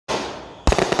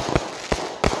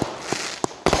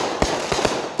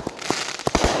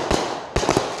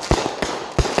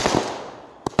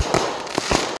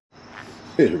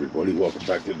Hey everybody, welcome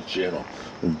back to the channel.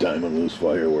 I'm Diamond Loose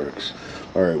Fireworks.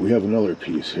 Alright, we have another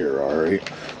piece here, alright.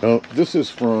 Now, this is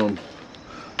from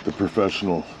the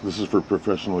professional, this is for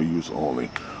professional use only.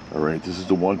 Alright, this is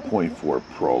the 1.4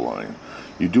 Proline.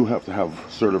 You do have to have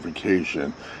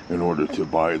certification in order to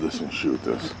buy this and shoot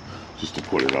this. Just to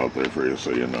put it out there for you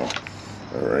so you know.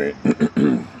 Alright.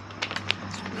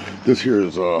 This here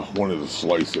is one of the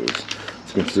slices.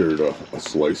 It's considered a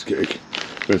slice cake.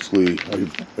 Basically,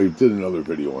 I did another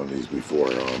video on these before,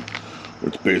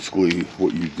 which basically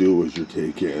what you do is you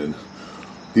take in,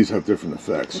 these have different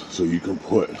effects, so you can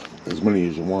put as many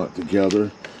as you want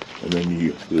together, and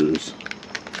then there's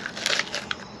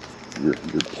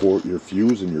your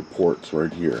fuse and your ports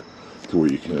right here, to where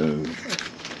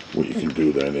what you can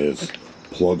do then is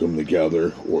plug them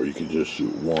together, or you can just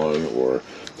shoot one, or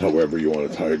however you want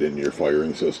to tie it in your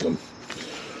firing system.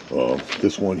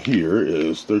 This one here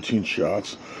is 13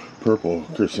 shots, purple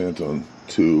chrysanthemum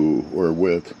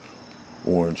with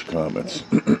orange comets.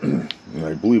 And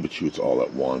I believe it shoots all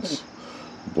at once.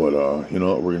 But, you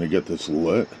know, we're going to get this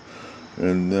lit.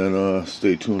 And then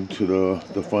stay tuned to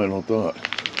the final thought.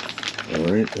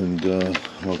 Alright, and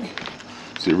I'll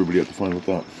see everybody at the final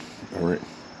thought. Alright.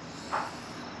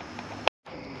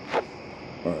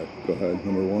 Alright, go ahead,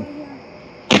 number one.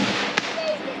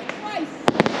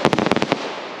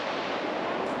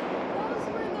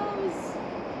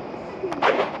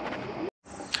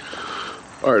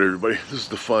 Alright everybody, this is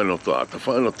the final thought. The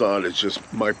final thought is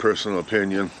just my personal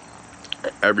opinion.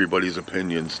 Everybody's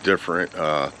opinion's different.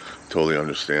 Totally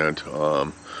understand.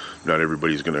 Not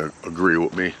everybody's going to agree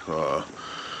with me.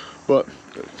 But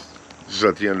this is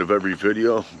at the end of every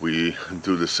video. We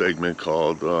do the segment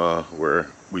called where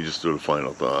we just do the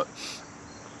final thought.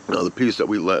 Now, the piece that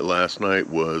we let last night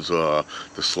was the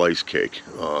slice cake.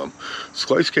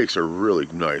 Slice cakes are really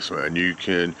nice, man. You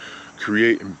can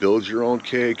create and build your own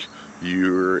cake.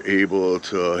 You're able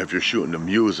to, if you're shooting the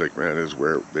music, man, is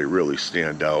where they really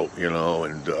stand out, you know,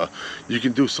 and you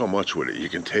can do so much with it. You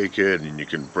can take it and you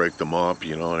can break them up,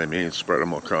 you know what I mean, spread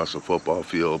them across a football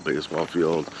field, baseball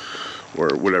field,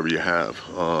 or whatever you have.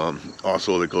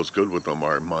 Also, that goes good with them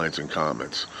are mines and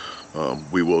comets.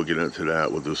 We will get into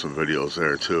that. We'll do some videos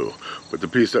there too. But the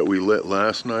piece that we lit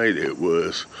last night, it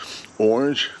was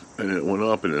orange, and it went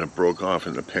up and then it broke off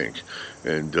into pink,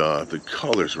 and the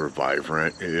colors were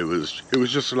vibrant. It was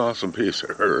just an awesome piece.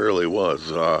 It really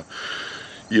was.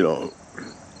 You know,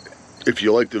 if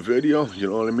you like the video, you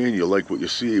know what I mean, you like what you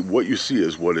see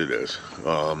is what it is.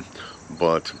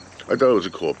 But I thought it was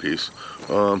a cool piece.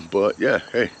 But yeah,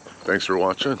 hey, thanks for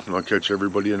watching, and I'll catch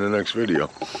everybody in the next video.